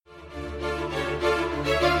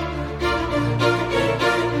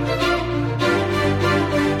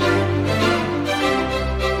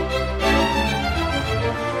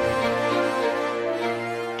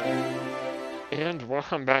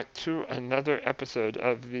welcome back to another episode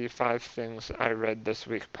of the Five Things I Read This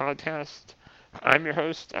Week podcast. I'm your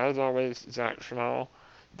host, as always, Zach Schmal.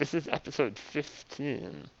 This is episode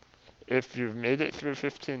 15. If you've made it through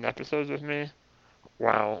 15 episodes with me,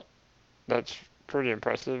 wow, that's pretty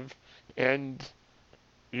impressive. And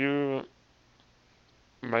you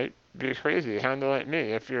might be crazy, kind of like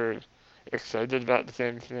me, if you're excited about the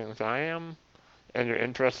same things I am, and you're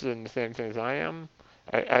interested in the same things I am.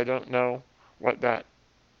 I don't know what that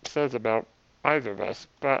says about either of us.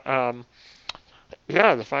 But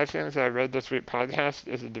yeah, the Five Things I Read This Week podcast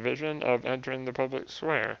is a division of Entering the Public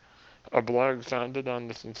Square, a blog founded on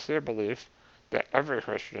the sincere belief that every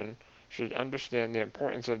Christian should understand the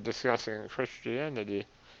importance of discussing Christianity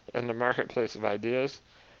in the marketplace of ideas.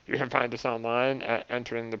 You can find us online at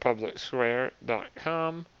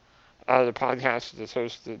enteringthepublicsquare.com. The podcast is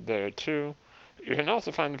hosted there too. You can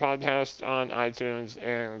also find the podcast on iTunes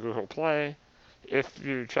and Google Play. If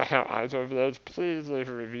you check out either of those, please leave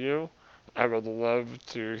a review. I would love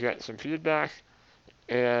to get some feedback,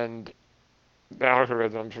 and the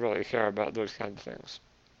algorithms really care about those kinds of things.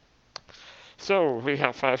 So, we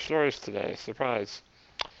have 5 stories today. Surprise.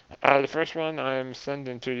 The first one I'm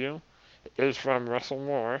sending to you is from Russell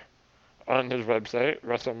Moore on his website,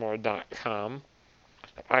 russellmoore.com.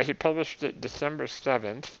 He published it December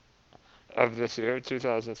 7th of this year,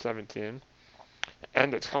 2017,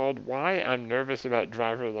 and it's called Why I'm Nervous About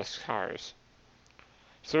Driverless Cars.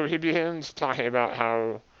 So he begins talking about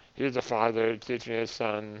how he's a father teaching his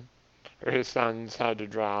son or his sons how to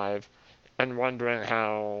drive, and wondering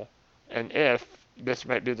how and if this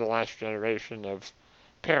might be the last generation of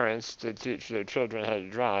parents to teach their children how to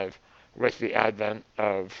drive with the advent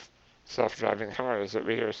of self-driving cars that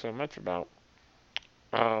we hear so much about.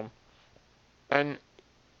 Um, and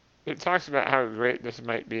it talks about how great this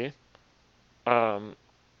might be, um,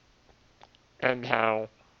 and how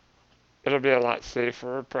it'll be a lot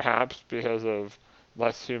safer, perhaps, because of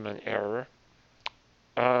less human error.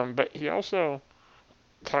 But he also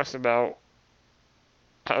talks about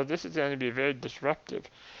how this is going to be very disruptive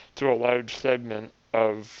to a large segment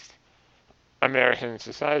of American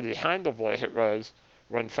society, kind of like it was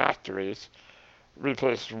when factories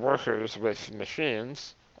replaced workers with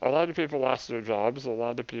machines. A lot of people lost their jobs. A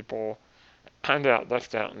lot of people kind of got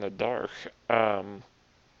left out in the dark. A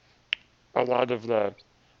lot of the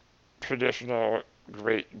traditional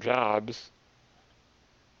great jobs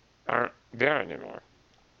aren't there anymore.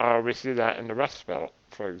 We see that in the Rust Belt,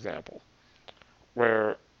 for example,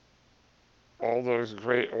 where all those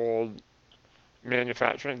great old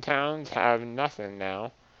manufacturing towns have nothing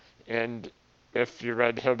now. And if you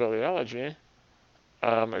read Hillbilly Elegy,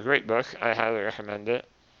 a great book, I highly recommend it,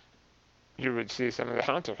 you would see some of the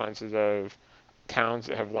consequences of towns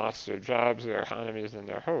that have lost their jobs, their economies, and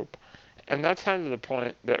their hope. And that's kind of the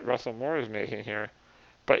point that Russell Moore is making here.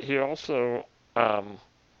 But he also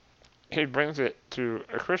he brings it to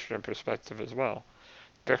a Christian perspective as well.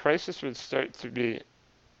 The crisis would start to be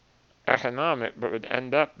economic, but would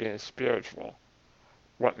end up being spiritual.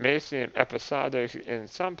 What may seem episodic in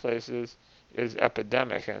some places is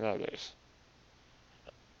epidemic in others.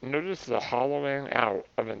 Notice the hollowing out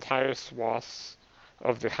of entire swaths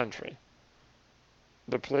of the country.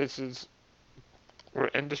 The places where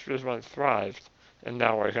industries once thrived and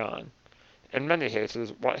now are gone. In many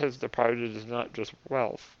cases, what has departed is not just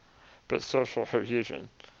wealth, but social cohesion.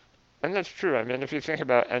 And that's true. I mean, if you think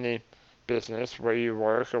about any business where you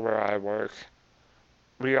work or where I work,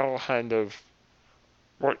 we all kind of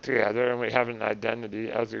work together and we have an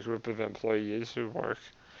identity as a group of employees who work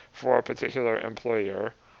for a particular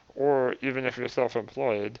employer. Or even if you're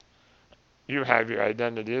self-employed, you have your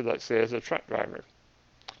identity, let's say, as a truck driver.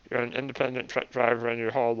 You're an independent truck driver and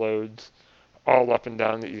you haul loads all up and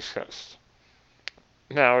down the East Coast.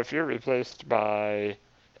 Now, if you're replaced by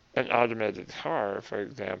an automated car, for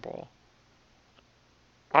example,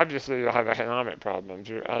 obviously you'll have economic problems.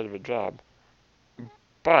 You're out of a job.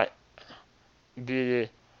 But the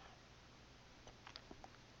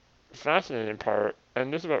fascinating part,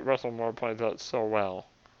 and this is what Russell Moore points out so well,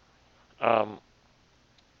 um,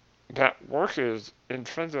 that work is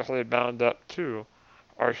intrinsically bound up to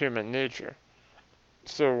our human nature.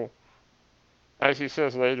 So, as he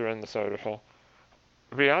says later in this article,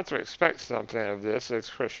 we ought to expect something of this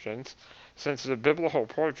as Christians, since the biblical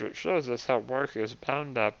portrait shows us how work is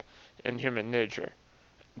bound up in human nature.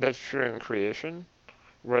 That's true in creation,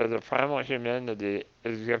 where the primal humanity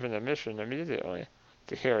is given a mission immediately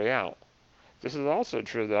to carry out. This is also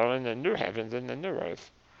true, though, in the new heavens and the new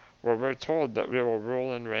earth, where we're told that we will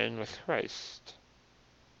rule and reign with Christ.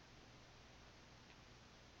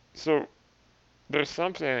 So, there's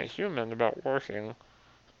something human about working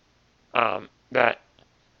that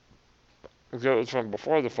goes from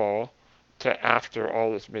before the fall to after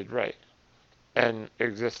all is made right, and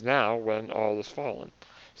exists now when all is fallen.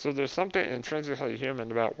 So there's something intrinsically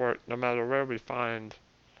human about work, um, no matter where we find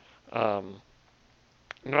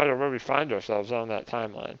ourselves on that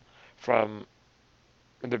timeline, from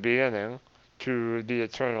the beginning to the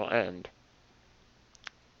eternal end.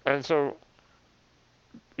 And so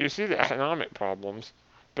you see the economic problems,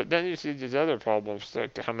 but then you see these other problems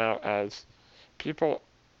start to come out as people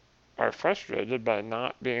are frustrated by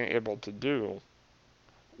not being able to do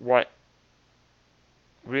what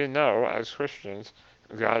we know as Christians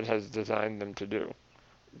God has designed them to do.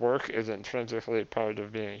 Work is intrinsically part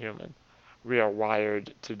of being human. We are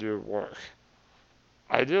wired to do work.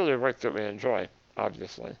 Ideally, work that we enjoy,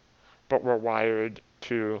 obviously, but we're wired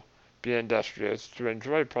to be industrious, to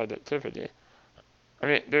enjoy productivity. I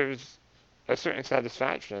mean, there's a certain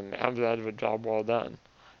satisfaction that comes out of a job well done.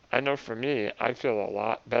 I know for me, I feel a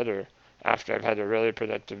lot better after I've had a really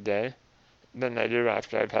productive day than I do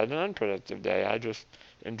after I've had an unproductive day. I just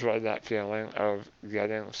enjoy that feeling of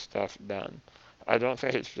getting stuff done. I don't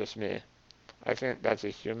think it's just me. I think that's a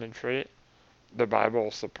human trait. The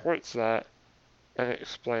Bible supports that and it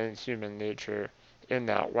explains human nature in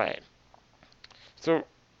that way. So,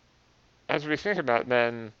 as we think about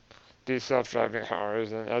then these self-driving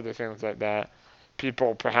cars and other things like that,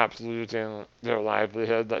 people perhaps losing their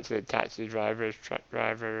livelihood, let's say taxi drivers, truck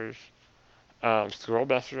drivers, school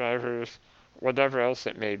bus drivers, whatever else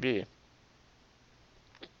it may be.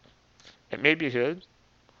 It may be good.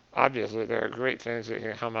 Obviously, there are great things that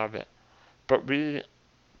can come of it. But we,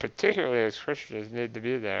 particularly as Christians, need to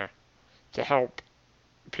be there to help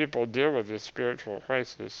people deal with this spiritual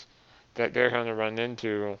crisis that they're going to run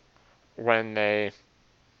into when they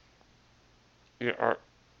are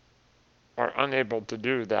unable to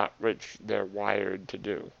do that which they're wired to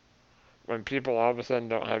do. When people all of a sudden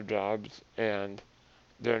don't have jobs and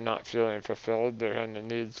they're not feeling fulfilled, they're going to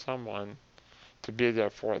need someone to be there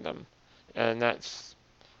for them. And that's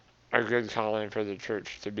a good calling for the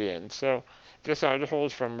church to be in. So this article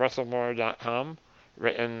is from russellmoore.com,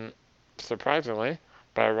 written, surprisingly,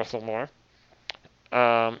 by Russell Moore.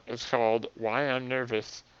 It's called Why I'm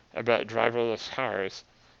Nervous About Driverless Cars,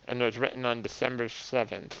 and it was written on December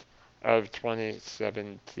 7th of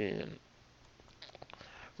 2017.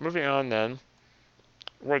 Moving on then,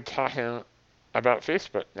 we're talking about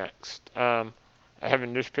Facebook next. I have a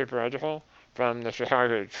newspaper article from the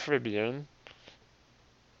Chicago Tribune.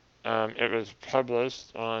 It was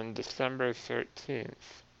published on December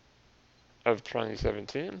 13th of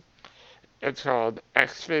 2017. It's called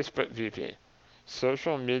Ex-Facebook VP,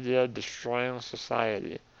 Social Media Destroying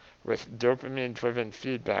Society with Dopamine-Driven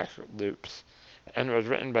Feedback Loops, and it was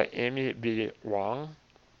written by Amy B. Wong.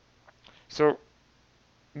 So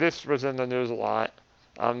this was in the news a lot.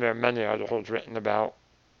 There are many articles written about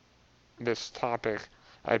this topic.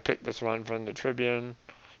 I picked this one from the Tribune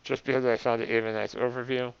just because I thought it gave a nice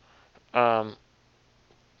overview.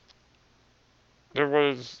 There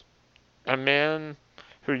was a man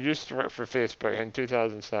who used to work for Facebook in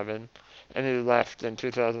 2007, and he left in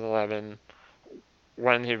 2011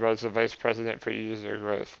 when he was the vice president for user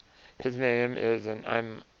growth. His name is, and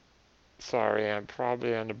I'm sorry, I'm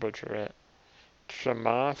probably going to butcher it,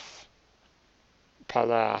 Chamath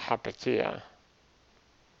Palihapitiya.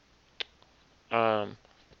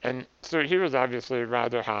 And so he was obviously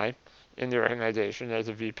rather high in the organization as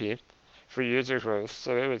a VP for user growth,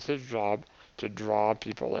 so it was his job to draw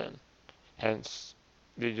people in, hence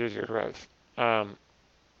the user growth. And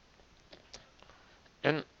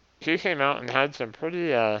he came out and had some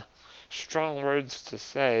pretty strong words to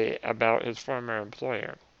say about his former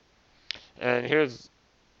employer. And here's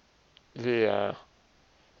the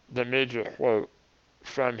major quote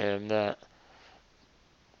from him that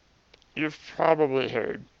you've probably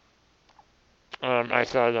heard. I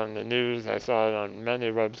saw it on the news, I saw it on many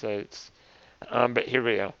websites, but here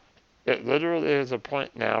we go. It literally is a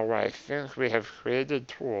point now where I think we have created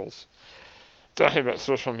tools, talking about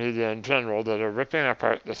social media in general, that are ripping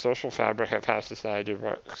apart the social fabric of how society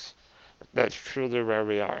works. That's truly where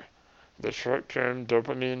we are. The short-term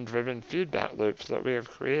dopamine-driven feedback loops that we have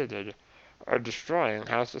created are destroying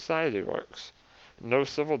how society works. No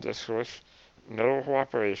civil discourse, no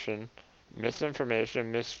cooperation,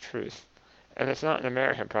 misinformation, mistruth. And it's not an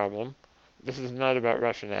American problem. This is not about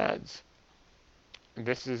Russian ads.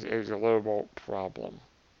 This is a global problem.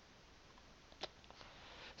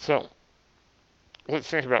 So, let's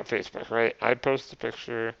think about Facebook, right? I post a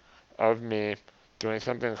picture of me doing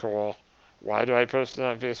something cool. Why do I post it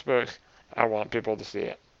on Facebook? I want people to see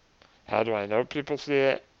it. How do I know people see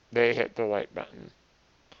it? They hit the like button.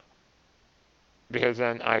 because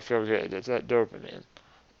then I feel good. It's that dopamine.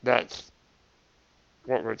 That's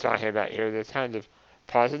what we're talking about here. This kind of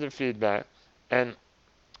positive feedback. And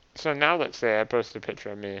so now let's say I post a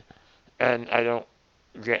picture of me and I don't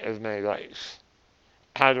get as many likes.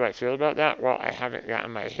 How do I feel about that? Well, I haven't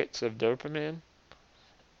gotten my hits of dopamine.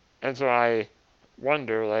 And so I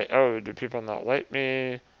wonder, like, oh, do people not like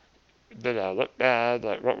me? Did I look bad?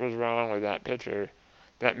 Like, what was wrong with that picture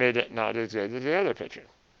that made it not as good as the other picture?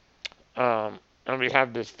 And we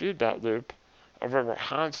have this feedback loop of where we're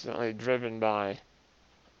constantly driven by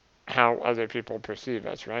how other people perceive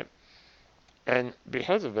us, right? And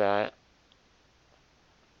because of that,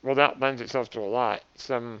 well, that lends itself to a lot.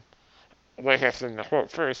 Like I said in the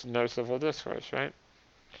quote first, no civil discourse, right?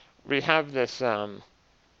 We have this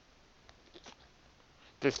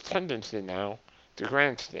tendency now to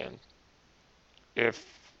grandstand. If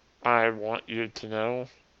I want you to know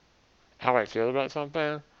how I feel about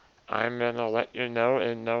something, I'm going to let you know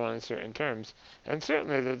in no uncertain terms. And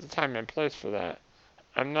certainly there's a time and place for that.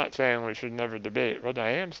 I'm not saying we should never debate. What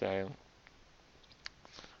I am saying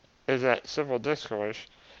is that civil discourse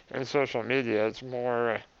in social media is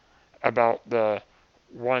more about the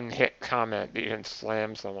one hit comment that you can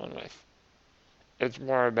slam someone with. It's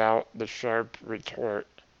more about the sharp retort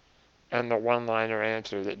and the one liner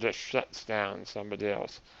answer that just shuts down somebody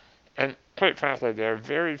else. And quite frankly, there are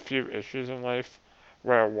very few issues in life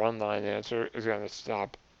where a one line answer is going to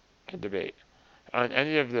stop a debate. On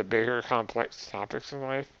any of the bigger complex topics in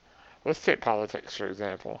life, let's take politics for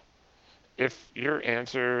example. If your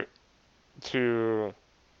answer to,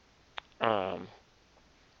 um,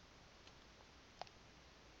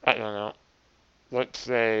 I don't know, let's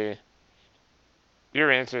say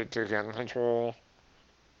your answer to gun control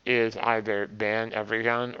is either ban every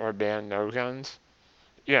gun or ban no guns,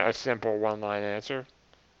 yeah, a simple one line answer,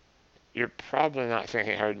 you're probably not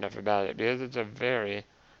thinking hard enough about it because it's a very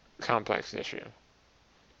complex issue.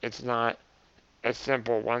 It's not a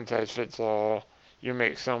simple one size fits all, you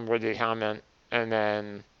make some witty comment and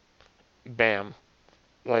then bam,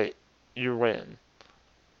 like you win.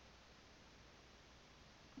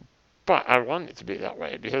 But I want it to be that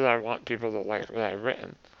way because I want people to like what I've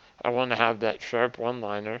written. I want to have that sharp one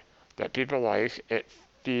liner that people like. It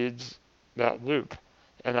feeds that loop.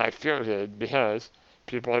 And I feel good because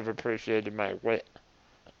people have appreciated my wit.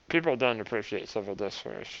 People don't appreciate civil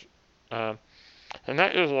discourse. Um, and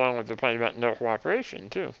that goes along with the point about no cooperation,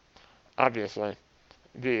 too. Obviously.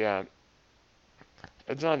 The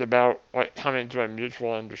It's not about like coming to a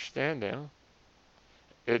mutual understanding.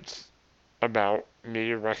 It's about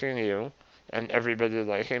me liking you and everybody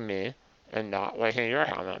liking me and not liking your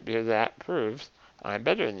comment because that proves I'm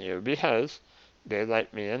better than you because they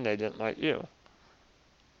like me and they didn't like you.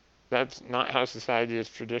 That's not how society has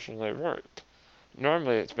traditionally worked.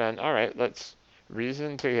 Normally it's been, alright, let's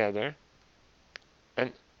reason together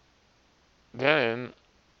and then,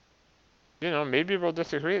 maybe we'll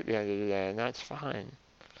disagree at the end of the day and that's fine.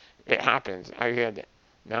 It happens. I get it.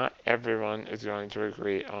 Not everyone is going to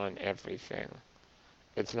agree on everything.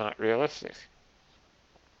 It's not realistic.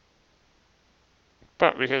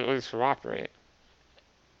 But we could at least cooperate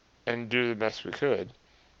and do the best we could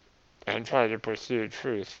and try to pursue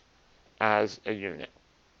truth as a unit.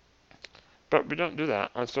 But we don't do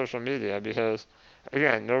that on social media because,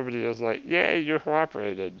 again, nobody is like, yay, you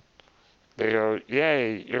cooperated. They go,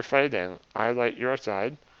 yay, you're fighting. I like your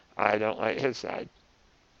side. I don't like his side.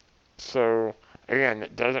 So, again,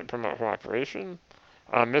 it doesn't promote cooperation.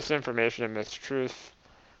 Misinformation and mistruth.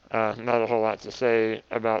 Not a whole lot to say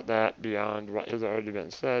about that beyond what has already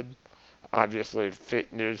been said. Obviously,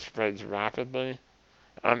 fake news spreads rapidly.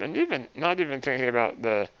 And even not even thinking about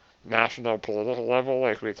the national political level,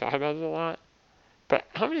 like we talk about it a lot. But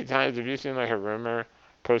how many times have you seen like a rumor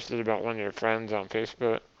posted about one of your friends on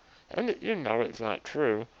Facebook, and you know it's not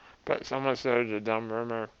true, but someone started a dumb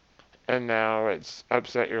rumor, and now it's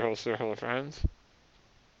upset your whole circle of friends?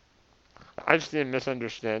 I've seen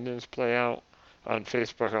misunderstandings play out on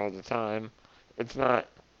Facebook all the time. It's not.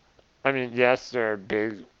 I mean, yes, there are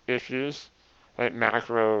big issues, like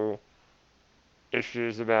macro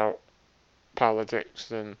issues about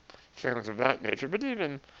politics and things of that nature, but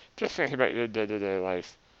even just think about your day-to-day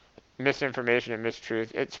life. Misinformation and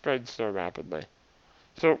mistruth, it spreads so rapidly.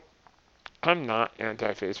 So I'm not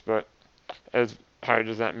anti-Facebook, as hard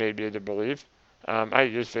as that may be to believe. I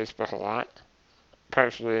use Facebook a lot,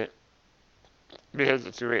 partially because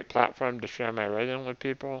it's a great platform to share my writing with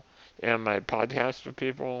people and my podcast with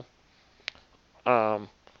people. Um,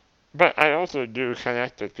 but I also do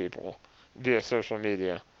connect with people via social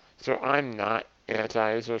media. So I'm not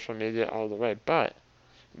anti-social media all the way, but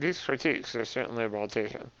these critiques are certainly well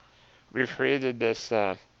taken. we've created this,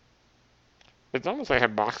 it's almost like a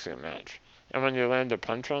boxing match. And when you land a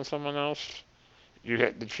punch on someone else, you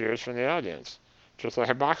get the cheers from the audience, just like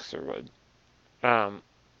a boxer would. Um,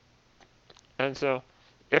 and so,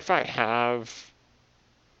 if I have,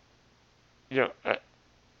 you know,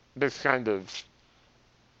 this kind of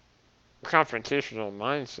confrontational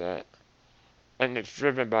mindset, and it's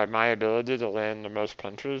driven by my ability to land the most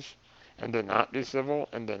punches, and to not be civil,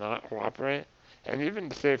 and to not cooperate, and even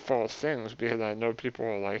to say false things because I know people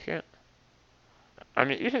will like it. I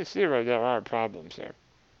mean, you can see where there are problems here,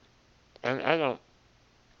 and I don't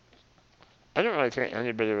really think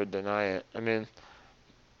anybody would deny it. I mean,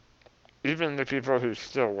 even the people who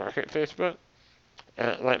still work at Facebook,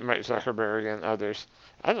 like Mike Zuckerberg and others,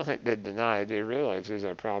 I don't think they deny, they realize these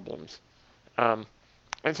are problems. Um,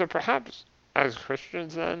 and so perhaps as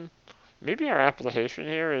Christians then, maybe our application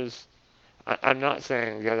here is, I'm not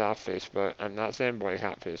saying get off Facebook, I'm not saying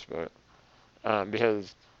boycott Facebook,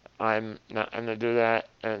 because I'm not going to do that,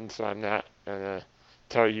 and so I'm not going to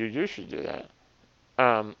tell you you should do that.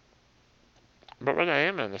 Um, but what I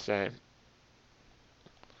am going to say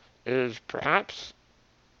is perhaps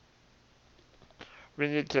we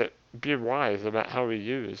need to be wise about how we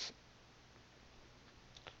use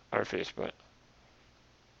our Facebook.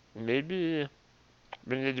 Maybe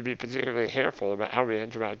we need to be particularly careful about how we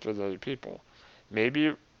interact with other people.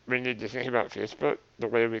 Maybe we need to think about Facebook the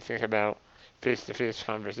way we think about face-to-face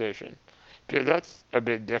conversation. Because that's a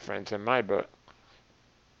big difference in my book.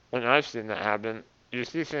 When I've seen that happen, you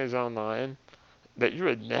see things online that you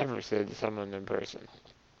would never say to someone in person.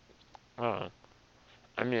 Uh,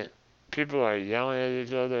 I mean, people are yelling at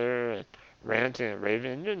each other and ranting and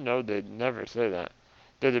raving, and you know they'd never say that.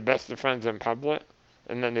 They're the best of friends in public,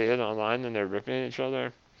 and then they get online and they're ripping at each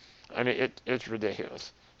other. I mean, it's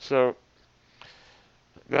ridiculous. So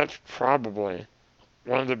that's probably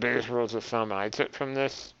one of the biggest rules of thumb I took from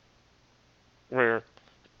this, where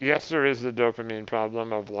yes, there is the dopamine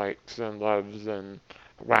problem of likes and loves and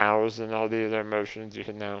wows and all the other emotions you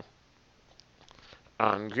can now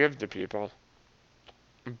give to people,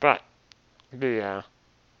 but the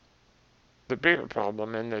bigger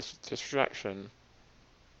problem in this destruction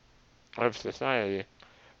of society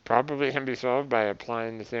probably can be solved by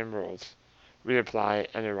applying the same rules we apply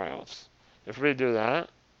anywhere else. If we do that,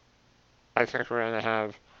 I think we're going to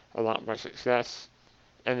have a lot more success,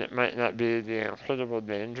 and it might not be the incredible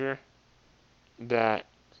danger that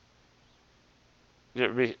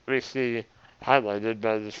we see highlighted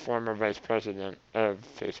by this former vice president of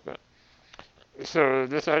Facebook. So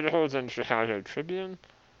this article is in Chicago Tribune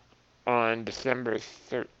on December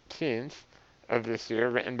 13th of this year,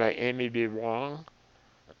 written by Amy B. Wong,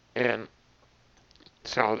 and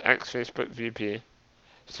it's called Ex-Facebook VP,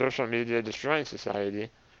 Social Media Destroying Society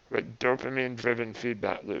with Dopamine-Driven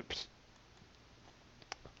Feedback Loops.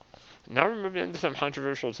 Now we're moving into some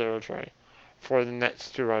controversial territory for the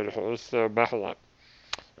next two articles, so buckle up.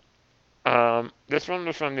 This one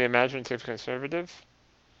was from the Imaginative Conservative.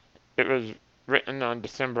 It was written on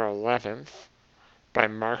December 11th by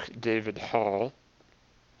Mark David Hall.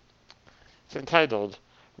 It's entitled,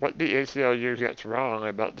 What the ACLU Gets Wrong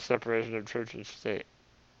About the Separation of Church and State.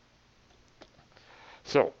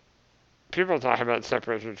 So, people talk about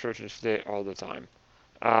separation of church and state all the time,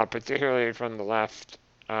 particularly from the left,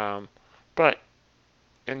 but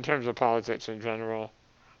in terms of politics in general,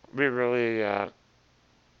 we really,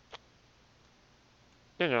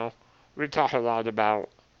 we talk a lot about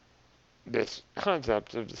this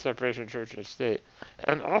concept of the separation of church and state.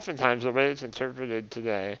 And oftentimes the way it's interpreted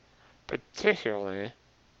today, particularly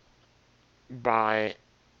by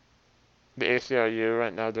the ACLU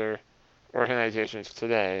and other organizations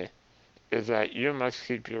today, is that you must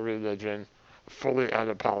keep your religion fully out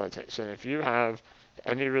of politics. And if you have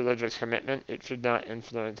any religious commitment, it should not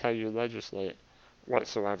influence how you legislate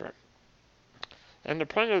whatsoever. And the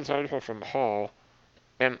point of this article from Hall,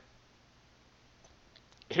 and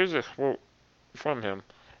here's a quote from him: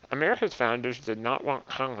 America's founders did not want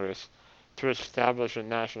Congress to establish a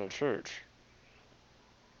national church,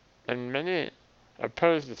 and many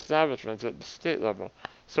opposed establishments at the state level.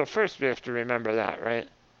 So first we have to remember that, right?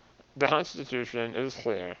 The Constitution is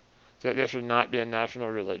clear that there should not be a national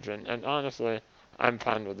religion, and honestly, I'm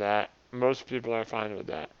fine with that. Most people are fine with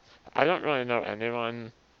that. I don't really know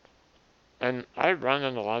anyone, and I run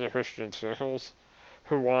in a lot of Christian circles,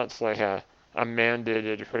 who wants like a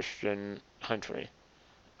mandated Christian country.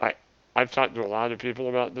 I I've talked to a lot of people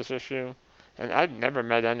about this issue, and I've never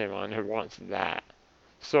met anyone who wants that.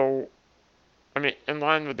 So, I mean, in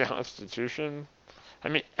line with the Constitution, I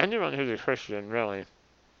mean, anyone who's a Christian, really,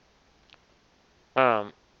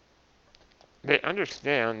 um, they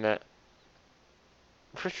understand that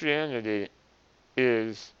Christianity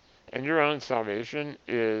is, and your own salvation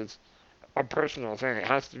is a personal thing. It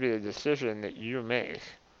has to be a decision that you make.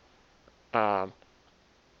 Um,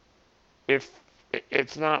 if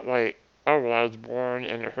it's not like, oh, well, I was born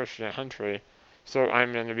in a Christian country, so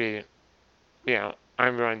I'm going to be,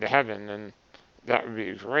 I'm going to heaven, and that would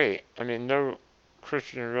be great. I mean, no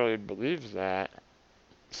Christian really believes that.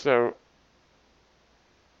 So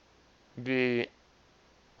the,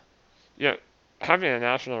 you know, having a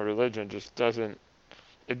national religion just doesn't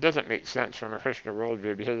make sense from a Christian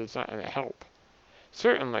worldview because it's not going to help.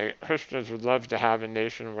 Certainly, Christians would love to have a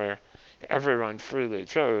nation where everyone freely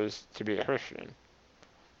chose to be a Christian.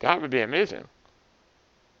 That would be amazing.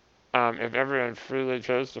 If everyone freely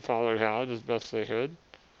chose to follow God as best they could,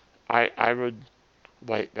 I would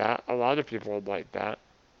like that. A lot of people would like that.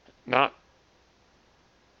 Not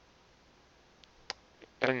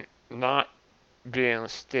and not being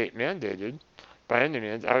state mandated by any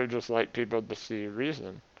means. I would just like people to see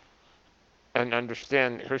reason and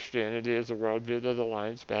understand that Christianity is a worldview that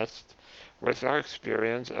aligns best with our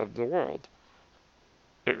experience of the world.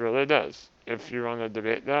 It really does. If you want to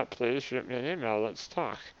debate that, please shoot me an email. Let's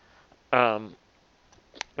talk. Um,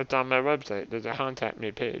 it's on my website. There's a contact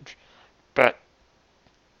me page. But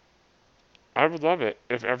I would love it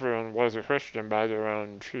if everyone was a Christian by their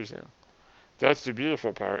own choosing. That's the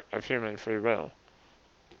beautiful part of human free will.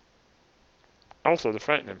 Also, the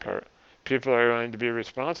frightening part. People are going to be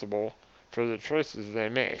responsible for the choices they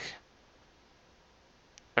make.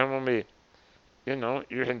 And when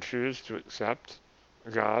you can choose to accept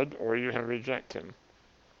God or you can reject Him.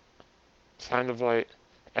 It's kind of like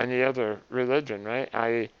any other religion, right?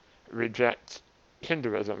 I reject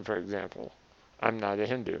Hinduism, for example. I'm not a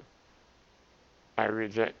Hindu. I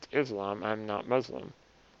reject Islam. I'm not Muslim.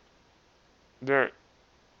 I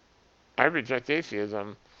reject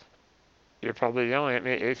atheism. You're probably yelling at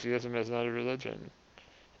me. Atheism is not a religion.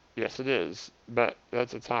 Yes, it is, but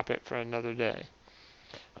that's a topic for another day.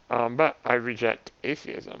 But I reject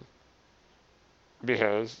atheism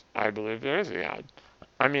because I believe there is a God.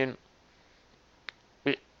 I mean,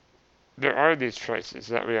 there are these choices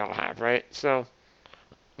that we all have, right? So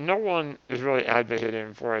no one is really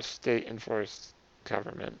advocating for a state-enforced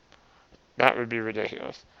government. That would be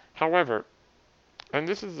ridiculous. However, and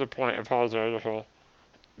this is the point of Paul's article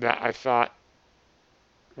that I thought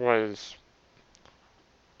was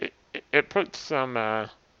it puts some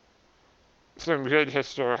good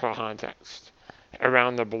historical context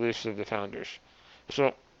around the beliefs of the founders.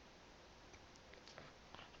 So,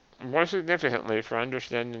 more significantly, for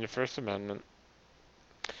understanding the First Amendment,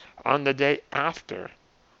 on the day after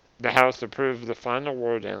the House approved the final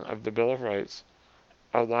wording of the Bill of Rights,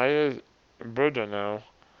 Elias Boudinot,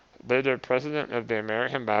 later president of the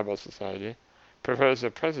American Bible Society, proposed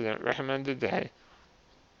the president recommend a day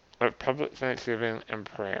of public thanksgiving and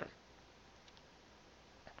prayer.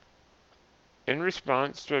 In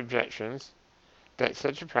response to objections that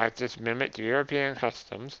such a practice mimicked European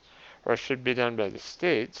customs or should be done by the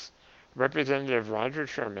states, Representative Roger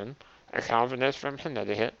Sherman, a Calvinist from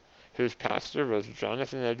Connecticut, whose pastor was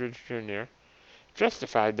Jonathan Edwards, Jr.,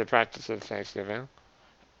 justified the practice of Thanksgiving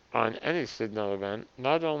on any signal event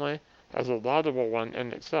not only as a laudable one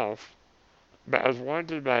in itself, but as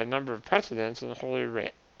warranted by a number of precedents in Holy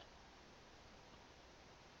Writ.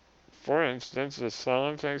 For instance, the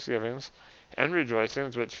solemn thanksgivings and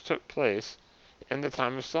rejoicings which took place in the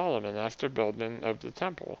time of Solomon after building of the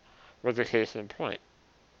temple was a case in point.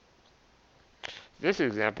 This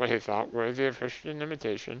example he thought worthy of Christian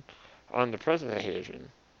imitation on the present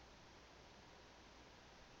occasion.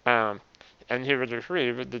 And he would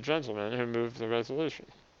agree with the gentleman who moved the resolution.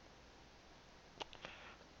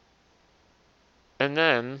 And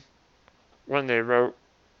then, when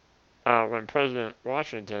President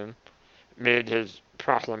Washington made his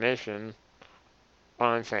proclamation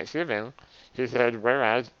on Thanksgiving, he said,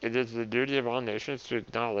 whereas it is the duty of all nations to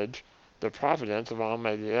acknowledge the providence of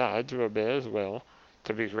Almighty God, to obey His will,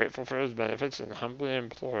 to be grateful for His benefits, and humbly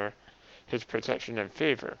implore His protection and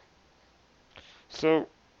favor. So,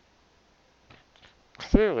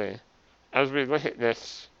 clearly, as we look at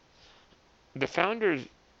this, the founders,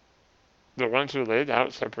 the ones who laid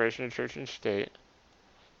out separation of church and state,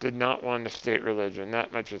 did not want a state religion.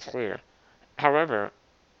 That much is clear. However,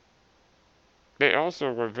 they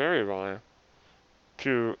also were very willing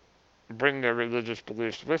to bring their religious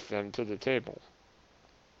beliefs with them to the table.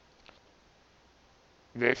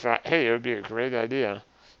 They thought, hey, it would be a great idea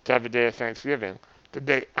to have a day of Thanksgiving, the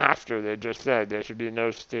day after they just said there should be no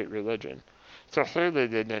state religion. So clearly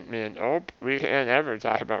they didn't mean, oh, we can't ever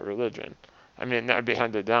talk about religion. I mean, that would be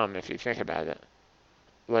kind of dumb if you think about it.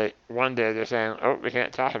 like one day they're saying, oh, we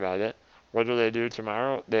can't talk about it. What do they do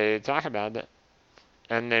tomorrow? They talk about it,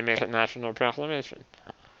 and they make a national proclamation.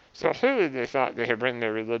 So clearly they thought they could bring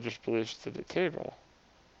their religious beliefs to the table.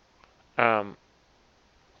 Um,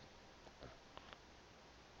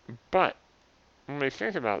 but when we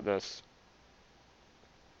think about this,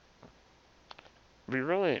 we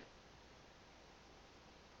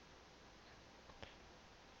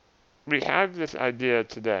have this idea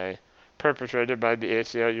today, perpetrated by the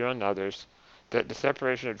ACLU and others, that the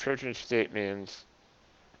separation of church and state means,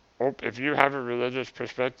 oh, if you have a religious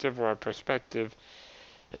perspective or a perspective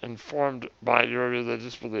informed by your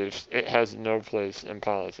religious beliefs, it has no place in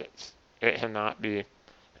politics. It cannot be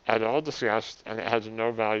at all discussed, and it has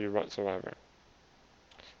no value whatsoever.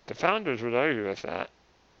 The founders would argue with that.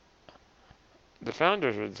 The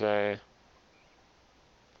founders would say,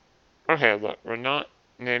 okay, look, we're not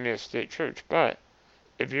naming a state church, but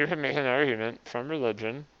if you can make an argument from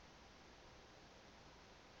religion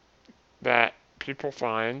that people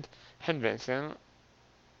find convincing,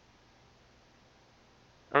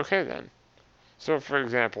 okay then. So, for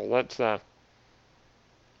example, let's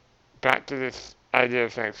back to this idea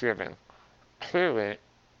of Thanksgiving. Clearly,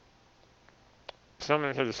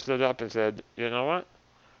 someone could have stood up and said, you know what?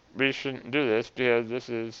 We shouldn't do this because this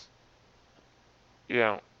is, you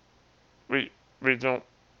know, we don't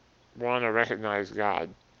want to recognize God.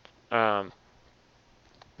 Um,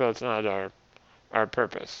 that's not our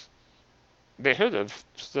purpose. They could have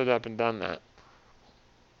stood up and done that.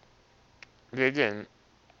 They didn't,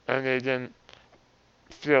 and they didn't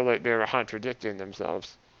feel like they were contradicting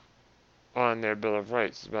themselves on their Bill of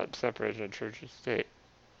Rights about separation of church and state.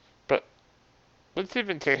 But let's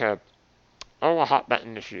even take a hot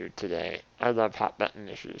button issue today. I love hot button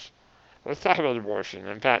issues. Let's talk about abortion.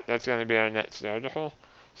 In fact, that's going to be our next article,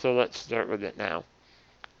 so let's start with it now.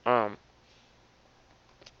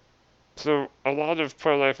 So a lot of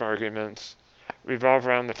pro-life arguments revolve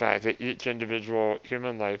around the fact that each individual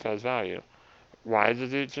human life has value. Why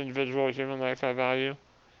does each individual human life have value?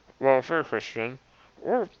 Well, for a Christian,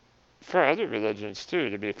 or for other religions too,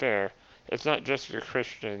 to be fair, it's not just a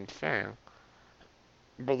Christian thing.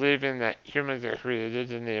 Believing that humans are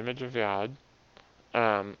created in the image of God,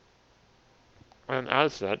 and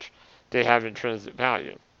as such, they have intrinsic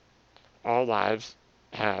value. All lives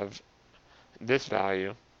have this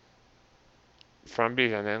value from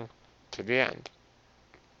beginning to the end.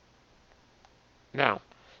 Now,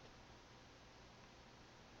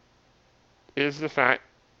 is the fact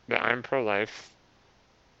that I'm pro-life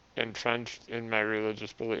entrenched in my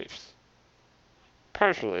religious beliefs?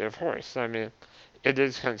 Partially, of course. I mean, it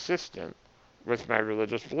is consistent with my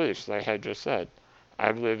religious beliefs, like I just said.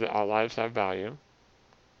 I believe that all lives have value,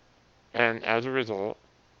 and as a result,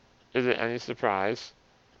 is it any surprise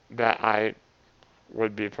that I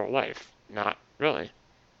would be pro-life? Not really.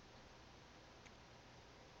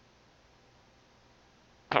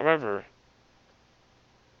 However,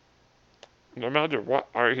 no matter what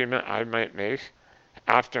argument I might make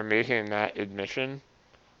after making that admission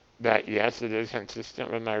that yes, it is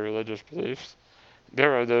consistent with my religious beliefs,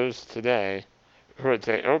 there are those today who would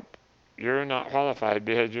say, oh, you're not qualified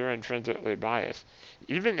because you're intrinsically biased.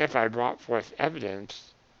 Even if I brought forth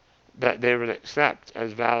evidence that they would accept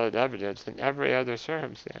as valid evidence in every other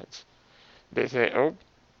circumstance, they say, oh,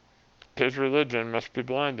 his religion must be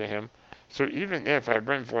blind to him. So even if I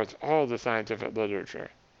bring forth all the scientific literature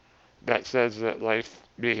that says that life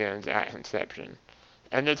begins at conception,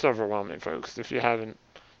 and it's overwhelming, folks. If you haven't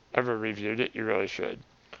ever reviewed it, you really should.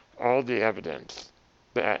 All the evidence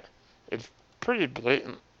that it's pretty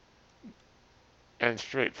blatant and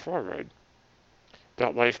straightforward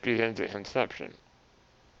that life begins at conception.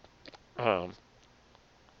 So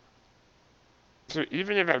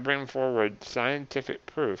even if I bring forward scientific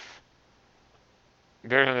proof,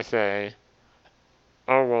 they're going to say,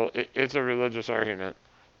 oh, well, it's a religious argument,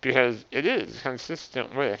 because it is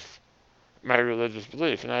consistent with my religious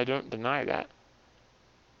belief, and I don't deny that.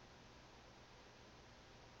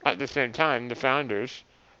 At the same time, the founders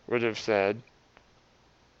would have said,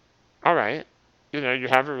 all right, you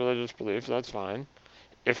have a religious belief, that's fine.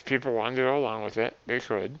 If people wanted to go along with it, they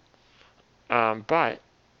could. But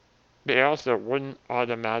they also wouldn't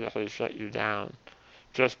automatically shut you down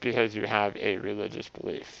just because you have a religious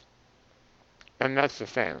belief. And that's the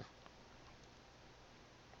thing.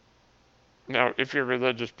 Now, if your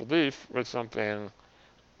religious belief was something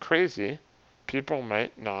crazy, people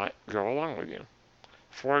might not go along with you.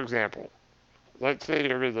 For example, let's say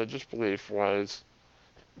your religious belief was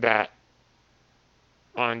that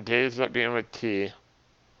on days that begin with T,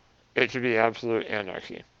 it should be absolute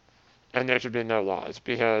anarchy, and there should be no laws,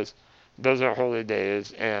 because those are holy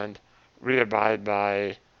days, and we abide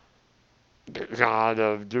by the God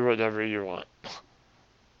of do whatever you want.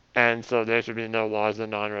 And so there should be no laws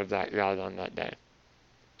in honor of that God on that day.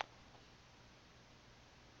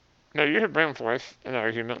 Now, you could bring forth an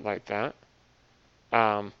argument like that,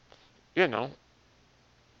 um, you know,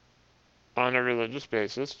 on a religious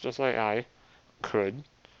basis, just like I could.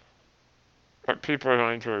 But people are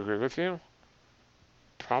going to agree with you?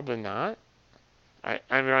 Probably not. I'm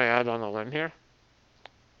going to add on a limb here.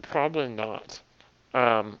 Probably not.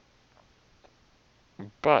 Um,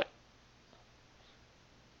 but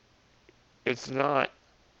it's not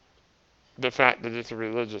the fact that it's a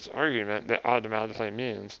religious argument that automatically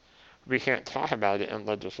means we can't talk about it in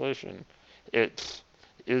legislation. It's,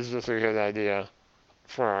 is this a good idea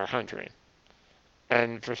for our country?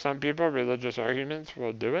 And for some people, religious arguments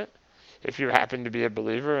will do it. If you happen to be a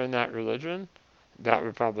believer in that religion, that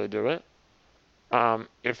would probably do it.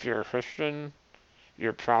 If you're a Christian,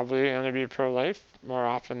 you're probably going to be pro-life more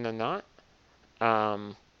often than not.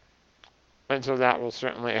 Um, and so that will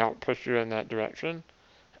certainly help push you in that direction.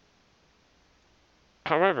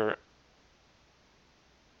 However,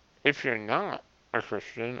 if you're not a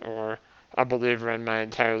Christian or a believer in my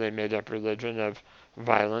entirely made up religion of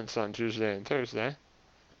violence on Tuesday and Thursday,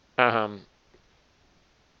 um,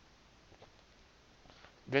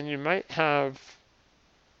 then you might have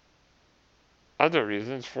other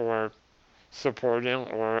reasons for supporting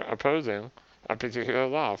or opposing a particular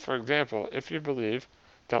law. For example, if you believe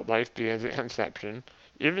that life begins at conception,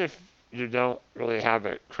 even if you don't really have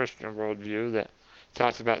a Christian worldview that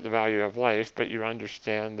talks about the value of life, but you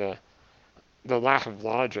understand the lack of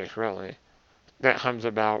logic, really, that comes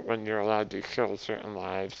about when you're allowed to kill certain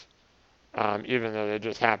lives, even though they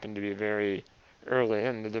just happen to be very early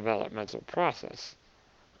in the developmental process.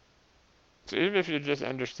 So even if you just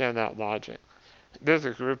understand that logic, there's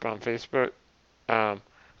a group on Facebook um,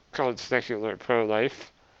 called Secular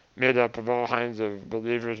Pro-Life, made up of all kinds of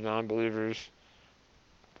believers, non-believers,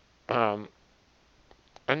 um,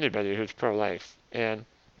 anybody who's pro-life. And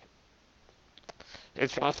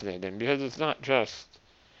it's fascinating because it's not just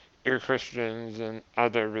your Christians and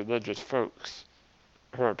other religious folks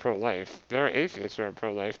who are pro-life. There are atheists who are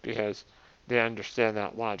pro-life because they understand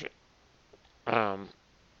that logic. Um,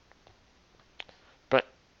 but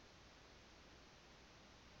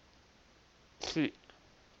see,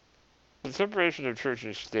 the separation of church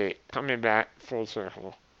and state, coming back full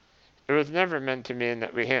circle, it was never meant to mean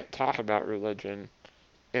that we can't talk about religion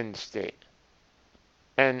in the state.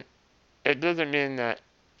 And it doesn't mean that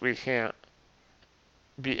we can't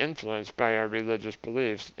be influenced by our religious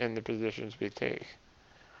beliefs in the positions we take.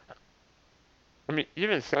 I mean,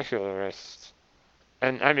 even secularists,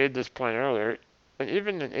 and I made this point earlier, and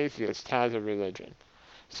even an atheist has a religion.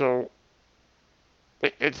 So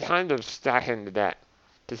it's kind of stacking the deck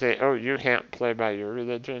to say, oh, you can't play by your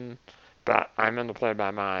religion, but I'm going to play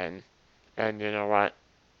by mine. And you know what?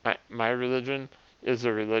 My religion is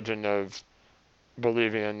a religion of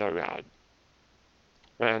believing in no God.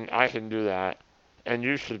 And I can do that. And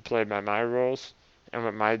you should play by my rules and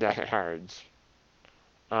with my deck of cards.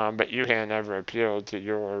 But you can't ever appeal to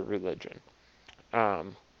your religion.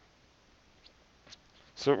 Um,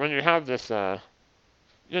 so when you have this,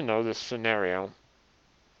 this scenario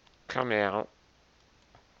coming out,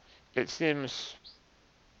 it seems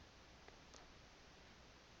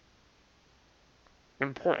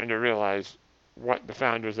important to realize what the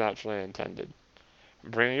founders actually intended.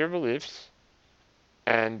 Bring your beliefs,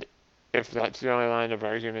 and if that's the only line of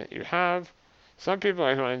argument you have, some people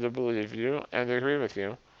are going to believe you and agree with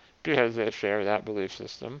you because they share that belief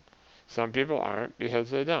system. Some people aren't because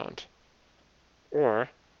they don't. Or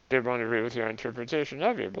they won't agree with your interpretation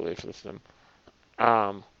of your belief system.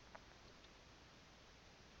 Um,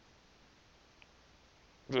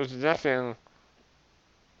 there's nothing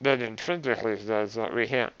that intrinsically says that we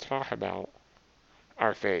can't talk about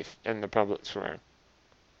our faith in the public square.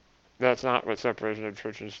 That's not what separation of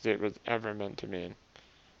church and state was ever meant to mean.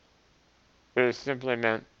 It was simply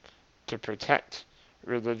meant to protect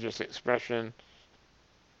religious expression,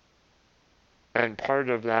 and part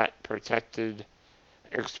of that protected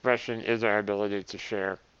expression is our ability to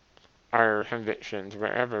share our convictions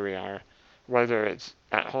wherever we are, whether it's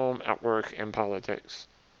at home, at work, in politics,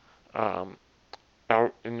 um,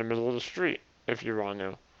 out in the middle of the street if you want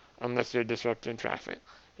to, unless you're disrupting traffic,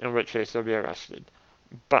 in which case you'll be arrested.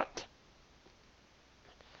 But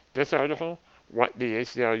this article, what the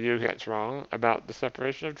ACLU gets wrong about the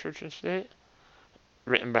separation of church and state,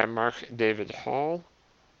 written by Mark David Hall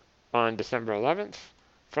on December 11th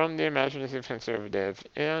from the Imaginative Conservative.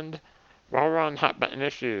 And while we're on hot button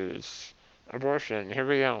issues, abortion, here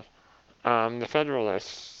we go. The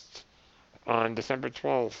Federalist on December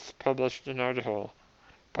 12th published an article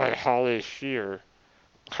by Holly Shear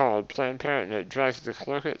called Planned Parenthood Tries to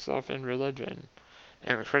Cloak Itself in Religion,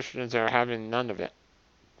 and Christians are having none of it.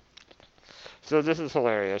 So this is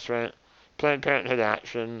hilarious, right? Planned Parenthood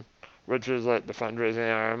Action, which is like the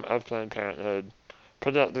fundraising arm of Planned Parenthood,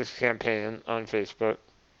 put out this campaign on Facebook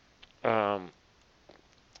um,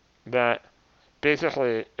 that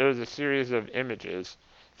basically it was a series of images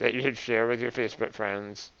that you could share with your Facebook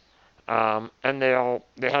friends, and they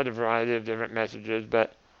had a variety of different messages,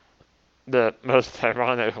 but the most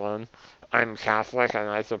ironic one, I'm Catholic and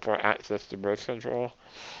I support access to birth control.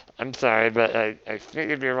 I'm sorry, but I think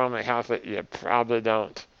if you're Roman Catholic, you probably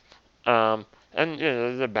don't. Um, and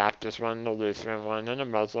there's a Baptist one, the Lutheran one, and a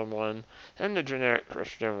Muslim one, and the generic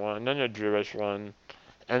Christian one, and a Jewish one,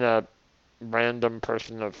 and a random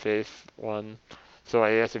person of faith one. So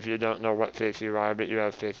I guess if you don't know what faith you are, but you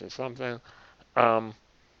have faith in something. Um,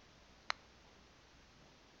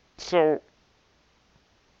 so,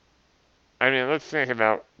 I mean, let's think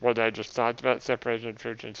about what I just talked about, separation of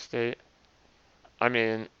church and state. I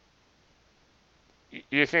mean,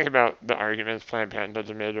 you think about the arguments Planned Parenthood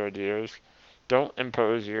has made over the years. Don't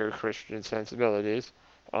impose your Christian sensibilities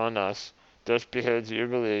on us just because you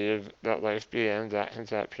believe that life begins at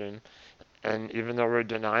conception. And even though we're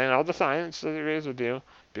denying all the science that agrees with you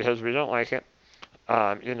because we don't like it,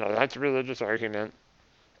 that's a religious argument.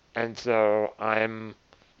 And so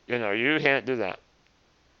you can't do that.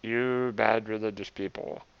 You bad religious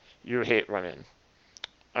people. You hate women.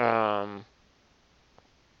 Um,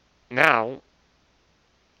 Now,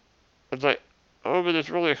 it's like, oh, but it's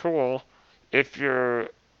really cool if you're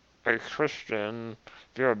a Christian,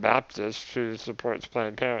 if you're a Baptist who supports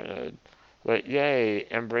Planned Parenthood. Like, yay,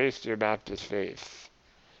 embrace your Baptist faith.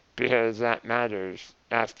 Because that matters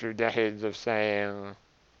after decades of saying,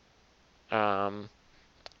 um,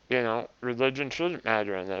 religion shouldn't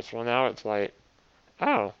matter in this. Well, now it's like,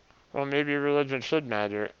 oh, well, maybe religion should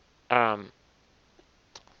matter. Um,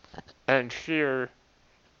 and her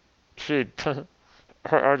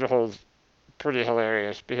article is pretty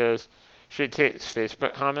hilarious because she takes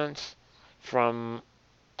Facebook comments from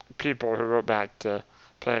people who wrote back to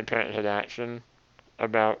Planned Parenthood Action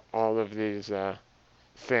about all of these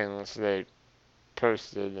things they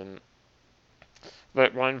posted, and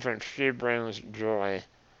like one from She Brings Joy.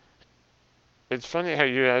 It's funny how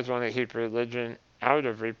you guys want to keep religion out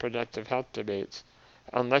of reproductive health debates,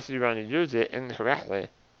 unless you want to use it incorrectly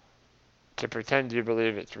to pretend you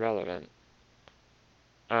believe it's relevant.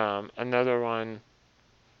 Another one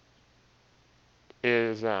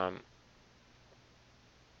is I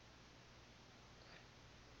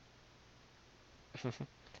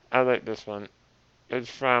like this one. It's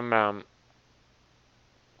from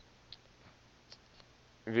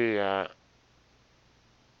the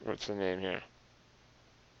what's the name here?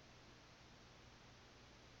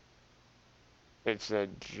 It's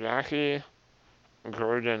Jackie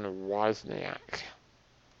Gordon Wozniak,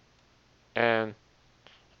 and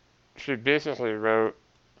she basically wrote,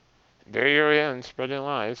 "There you're again, spreading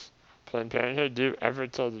lies. Planned Parenthood, do you ever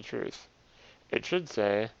tell the truth?" It should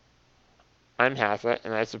say, "I'm Catholic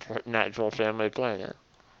and I support natural family planning."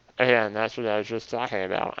 Again, that's what I was just talking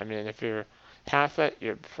about. I mean, if you're Catholic,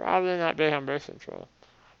 you're probably not big on birth control.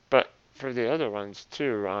 But for the other ones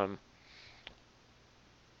too,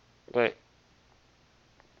 like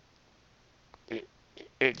it,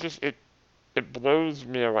 it just it blows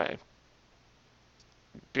me away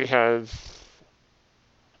because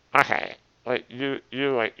okay, like you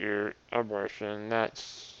like your abortion,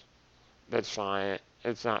 that's fine.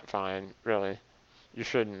 It's not fine, really. You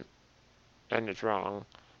shouldn't, and it's wrong,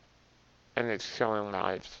 and it's killing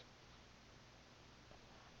lives.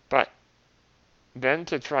 But then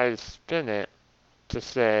to try to spin it to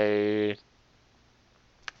say,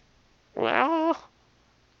 well,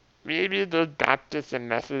 maybe the Baptists and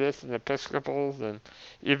Methodists and Episcopals and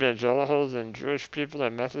evangelicals and Jewish people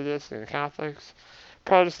and Methodists and Catholics,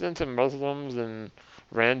 Protestants and Muslims and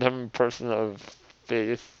random person of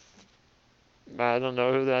faith. I don't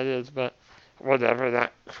know who that is, but whatever,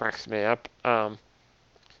 that cracks me up.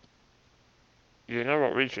 You know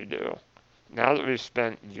what we should do? Now that we've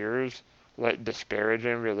spent years like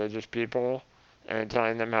disparaging religious people and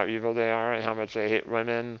telling them how evil they are and how much they hate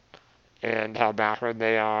women and how backward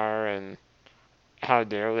they are and how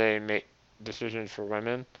dare they make decisions for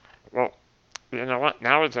women. Well, you know what?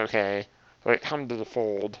 Now it's okay. Like, come to the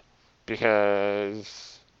fold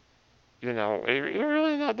because, you're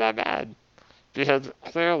really not that bad. Because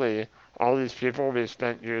clearly, all these people we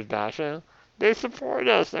spent years bashing, they support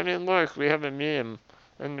us. I mean, look, we have a meme,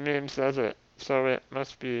 and the meme says it. So it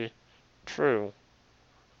must be true.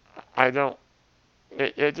 I don't.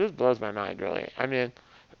 It just blows my mind, really. I mean,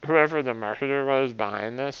 whoever the marketer was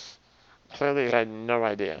behind this clearly had no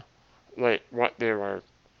idea, like, what they were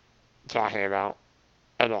talking about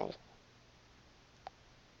at all.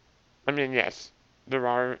 I mean, yes, there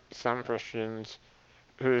are some Christians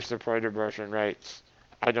who support abortion rights.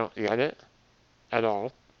 I don't get it at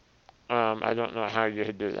all. I don't know how you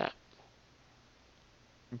could do that.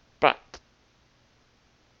 But,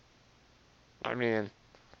 I mean,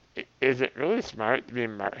 is it really smart to be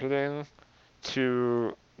marketing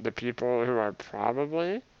to the people who are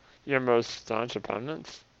probably your most staunch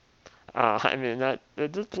opponents? I mean, that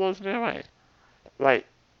it just blows me away. Like,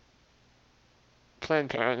 Planned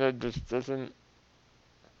Parenthood just doesn't.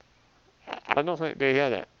 I don't think they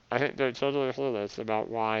get it. I think they're totally clueless about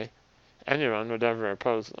why anyone would ever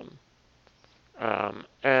oppose them.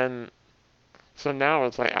 And so now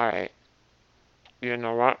it's like, all right, you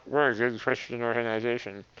know what? We're a good Christian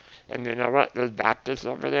organization. And you know what? Those Baptists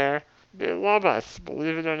over there, they love us,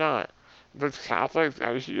 believe it or not. Those Catholics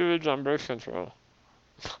are huge on birth control.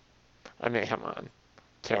 I mean, come on.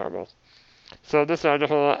 Terrible. So this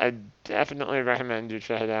article, I definitely recommend you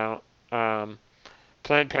check it out. Um,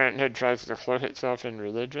 Planned Parenthood tries to cloak itself in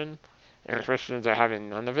religion, and Christians are having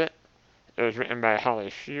none of it. It was written by Holly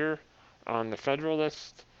Shear on the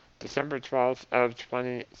Federalist, December 12th of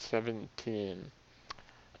 2017.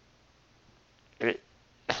 It,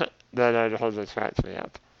 that article just cracks me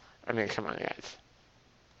up. I mean, come on, guys.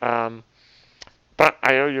 Um, but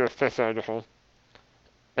I owe you a fifth article,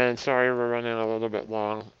 and sorry we're running a little bit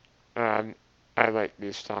long. Um, I like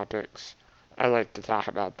these topics. I like to talk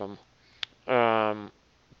about them. Um,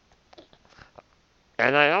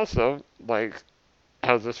 and I also like,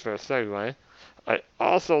 how's this for a segue? I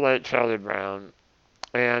also like Charlie Brown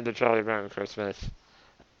and the Charlie Brown Christmas.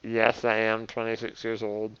 Yes, I am 26 years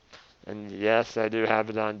old, and yes, I do have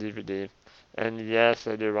it on DVD, and yes,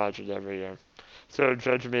 I do watch it every year. So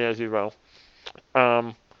judge me as you will.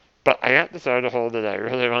 Um, but I got this article that I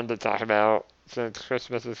really wanted to talk about since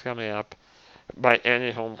Christmas is coming up by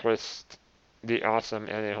Annie Holmquist, the awesome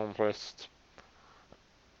Annie Holmquist,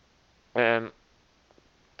 and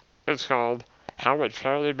it's called "How a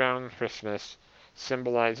Charlie Brown Christmas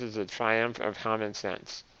Symbolizes the Triumph of Common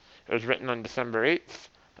Sense." It was written on December 8th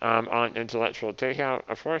on Intellectual Takeout,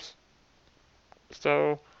 of course.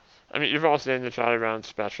 So, I mean, you've all seen the Charlie Brown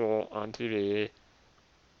special on TV.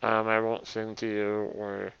 I won't sing to you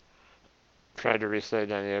or try to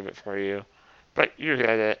recite any of it for you, but you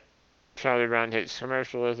get it. Charlie Brown hates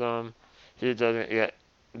commercialism. He doesn't get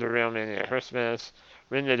the real meaning of Christmas.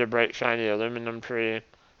 We need a bright, shiny aluminum tree.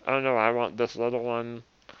 Oh no, I want this little one.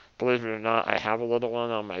 Believe it or not, I have a little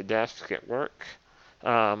one on my desk at work.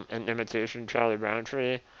 An imitation Charlie Brown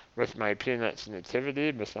tree with my Peanuts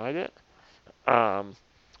nativity beside it. Um,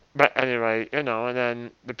 but anyway, and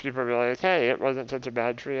then the people realize, hey, it wasn't such a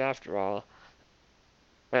bad tree after all.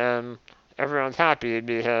 And everyone's happy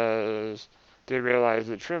because they realize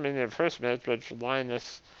the true meaning of Christmas, which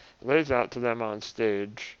Linus lays out to them on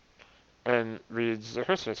stage and reads the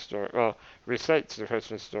Christmas story, well, recites the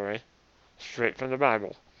Christmas story straight from the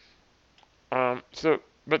Bible.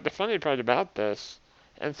 But the funny part about this,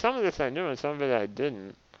 and some of this I knew and some of it I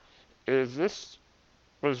didn't, is this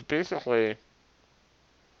was basically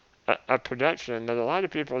a production that a lot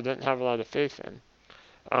of people didn't have a lot of faith in.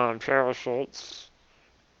 Charles Schultz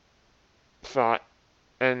thought,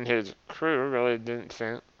 and his crew really didn't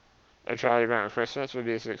think a Charlie Brown Christmas would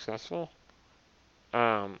be successful.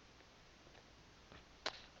 Um,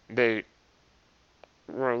 they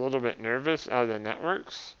were a little bit nervous out of the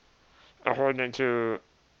networks. According to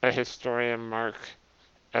a historian, Mark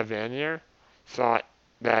Evanier, thought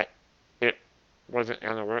that it wasn't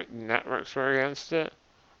going to work. The networks were against it.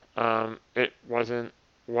 It wasn't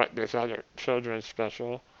what this other children's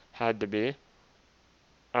special had to be.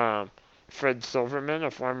 Um, Fred Silverman,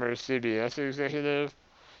 a former CBS executive,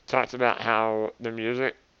 talked about how the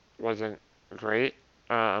music wasn't great.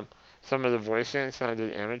 Um, some of the voicing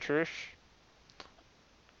sounded amateurish.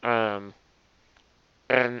 Um,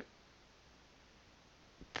 and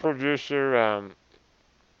producer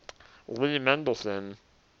Lee Mendelson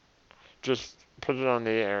just put it on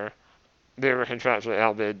the air. They were contractually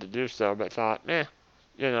obligated to do so, but thought, we'll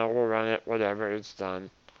run it, whatever, it's done.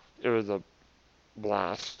 It was a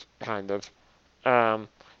blast, kind of. Um,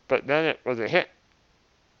 but then it was a hit,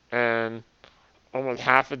 and almost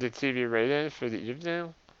half of the TV ratings for the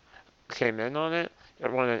evening came in on it.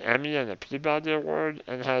 It won an Emmy and a Peabody Award,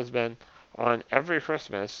 and has been on every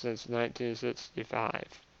Christmas since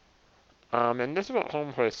 1965. And this is what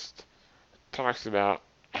Holmquist talks about,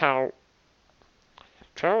 how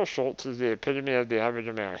Charles Schulz is the epitome of the average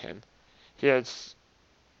American. He has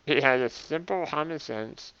he had a simple common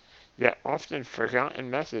sense, yet often forgotten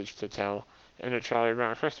message to tell in A Charlie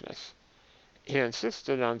Brown Christmas. He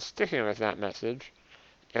insisted on sticking with that message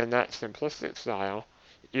and that simplistic style,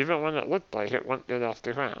 even when it looked like it wouldn't get off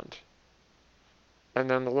the ground. And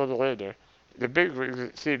then a little later, the big wigs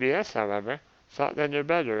at CBS, however, thought they knew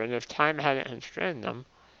better, and if time hadn't constrained them,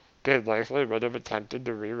 they likely would have attempted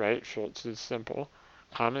to rewrite Schulz's simple,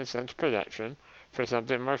 common sense production for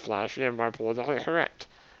something more flashy and more politically correct.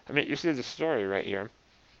 I mean, you see the story right here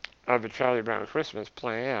of A Charlie Brown Christmas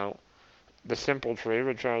playing out. The simple tree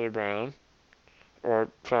with Charlie Brown, or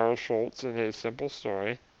Charles Schulz in his simple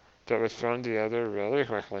story that was thrown together really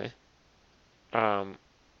quickly. Um,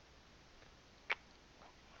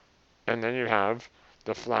 and then you have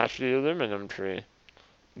the flashy aluminum tree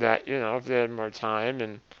that, if they had more time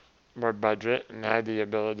and more budget and had the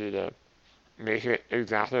ability to make it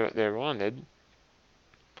exactly what they wanted,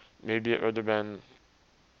 maybe it would have been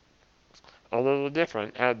a little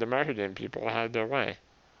different had the marketing people had their way.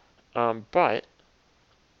 But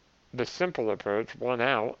the simple approach won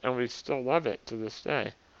out, and we still love it to this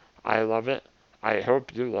day. I love it. I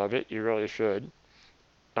hope you love it. You really should.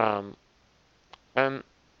 Um, and,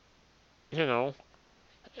 you know,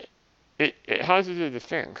 it causes you to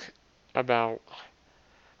think about,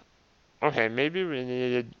 okay, maybe we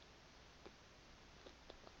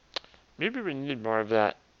need more of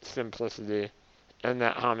that simplicity and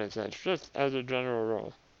that common sense, just as a general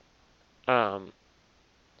rule. Um,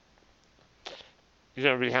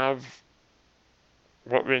 we have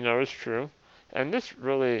what we know is true, and this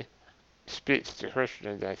really speaks to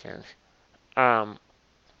Christians, I think. Um,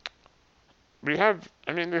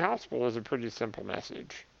 the gospel is a pretty simple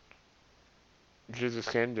message. Jesus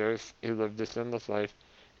came to earth, he lived a sinless life,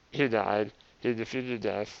 he died, he defeated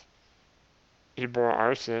death, he bore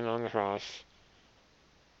our sin on the cross,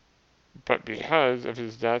 but because of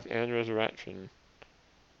his death and resurrection,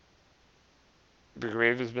 the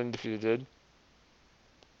grave has been defeated,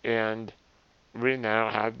 and we now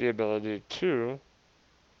have the ability to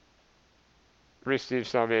receive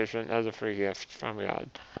salvation as a free gift from God.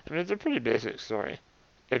 I mean, it's a pretty basic story,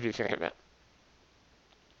 if you think of it.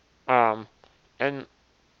 And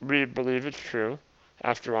we believe it's true.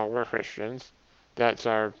 After all, we're Christians. That's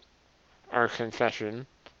our confession,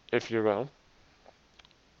 if you will.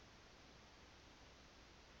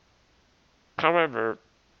 However,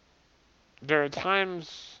 there are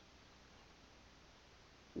times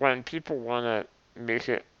when people want to make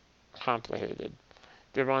it complicated.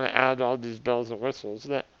 They want to add all these bells and whistles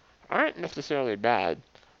that aren't necessarily bad.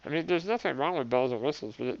 I mean, there's nothing wrong with bells and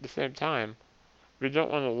whistles, but at the same time, we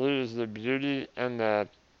don't want to lose the beauty and the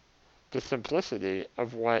simplicity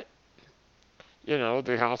of what,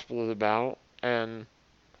 the gospel is about and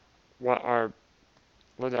what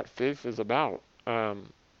that faith is about. And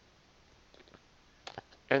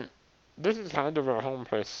this is kind of where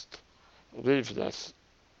Holmquist leaves us.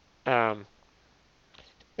 Um,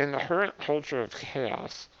 in the current culture of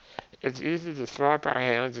chaos, it's easy to throw up our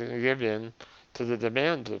hands and give in to the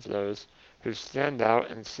demands of those who stand out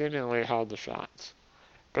and seemingly call the shots.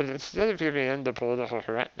 But instead of giving in to political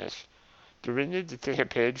correctness, do we need to take a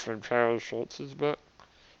page from Charles Schulz's book?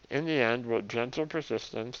 In the end, will gentle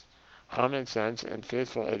persistence, common sense, and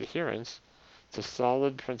faithful adherence to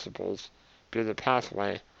solid principles be the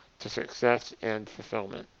pathway to success and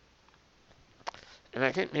fulfillment? And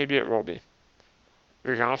I think maybe it will be.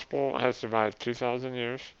 The gospel has survived 2,000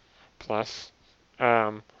 years plus.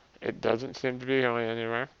 It doesn't seem to be going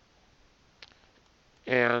anywhere.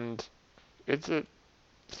 And it's a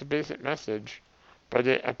basic message, but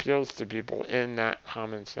it appeals to people in that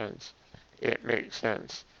common sense. It makes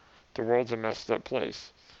sense. The world's a messed up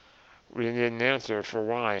place. We need an answer for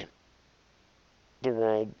why the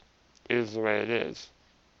world is the way it is.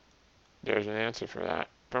 There's an answer for that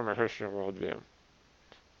from a Christian worldview.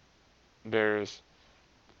 There's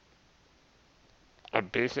a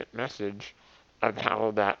basic message of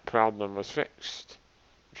how that problem was fixed.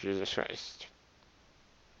 Jesus Christ.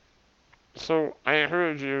 So I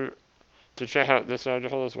encourage you to check out this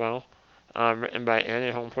article as well, written by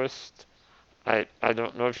Annie Holmquist. I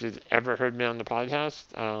don't know if she's ever heard me on the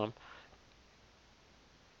podcast,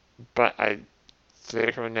 but I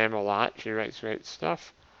say her name a lot. She writes great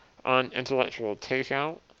stuff on intellectual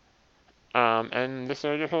takeout. And this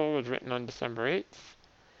article was written on December 8th.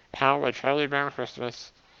 How a Charlie Brown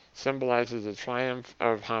Christmas symbolizes the triumph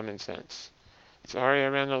of common sense. Sorry I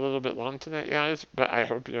ran a little bit long tonight, guys, but I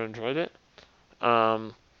hope you enjoyed it.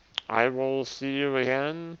 I will see you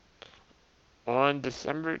again on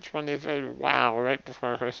December 23rd. Wow, right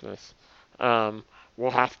before Christmas. we'll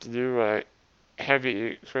have to do a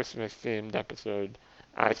heavy Christmas themed episode,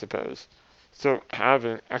 I suppose. So have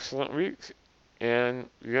an excellent week and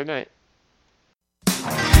good night.